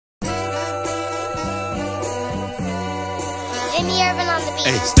Amy Irvin on the beat.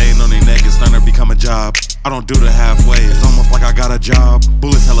 Hey, staying on their neck is starting to become a job. I don't do the halfway, it's almost like I got a job.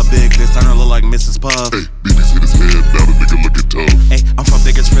 Bullets hella big, they starting to look like Mrs. Puff. Hey, BB's hit his head, now the nigga looking tough. Hey, I'm from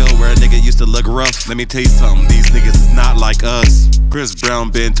Bakersfield where a nigga used to look rough. Let me tell you something, these niggas is not like us. Chris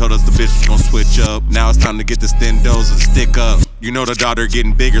Brown been told us the bitch was gonna switch up. Now it's time to get the stendos and stick up. You know the daughter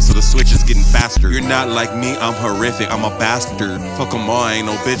getting bigger, so the switch is getting faster. You're not like me, I'm horrific, I'm a bastard. Fuck 'em all, I ain't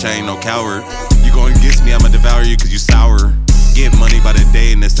no bitch, I ain't no coward. You go against me, I'ma devour you cause you sour. Get money by the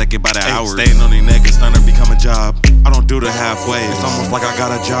day and the second by the hour. Staying on their neck is starting to become a job. I don't do the halfway, it's almost like I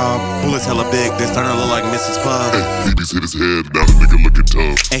got a job. Bullets hella big, they starting to look like Mrs. Puff. Hey, BB's hit his head, now the nigga looking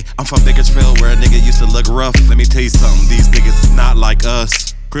tough. Hey, I'm from Bakersfield where a nigga used to look rough. Let me tell you something, these niggas is not like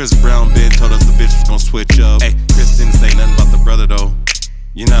us. Chris Brown been told us the bitch was gonna switch up. Hey, Chris didn't say nothing about the brother though.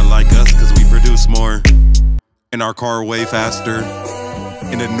 You're not like us cause we produce more. In our car way faster.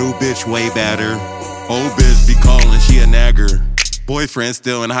 In the new bitch way badder. Old bitch be calling, she a nagger. Boyfriend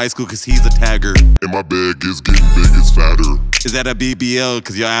still in high school cause he's a tagger. And my bag is getting big, it's fatter. Is that a BBL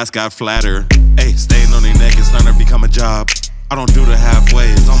cause your ass got flatter? Hey, staying on their neck is starting to become a job. I don't do the halfway,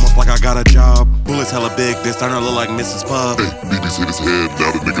 it's almost like I got a job. Bullets hella big, they starting to look like Mrs. Puff. Hey, BB's hit his head,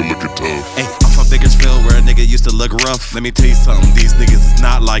 now the nigga looking tough. Hey, I'm from Bakersfield where a nigga used to look rough. Let me tell you something, these niggas is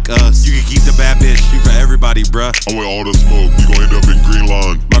not like us. You can keep the bad bitch, she for everybody, bruh. I'm with all the smoke, you gon' end up in green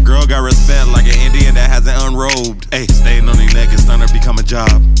line. My girl got respect like an Indian that hasn't unrobed. Hey, staying on their neck is starting to become a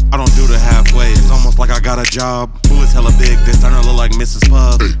job. I don't do the halfway, it's almost like I got a job. Bullets hella big, they starting to look like Mrs.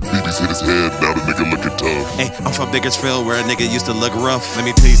 Puff. Hey, BB's hit his head, now the nigga looking tough. Hey, I'm from Bakersfield where a nigga used to look rough. Let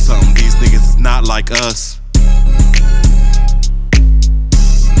me tell you something, these niggas is not like us.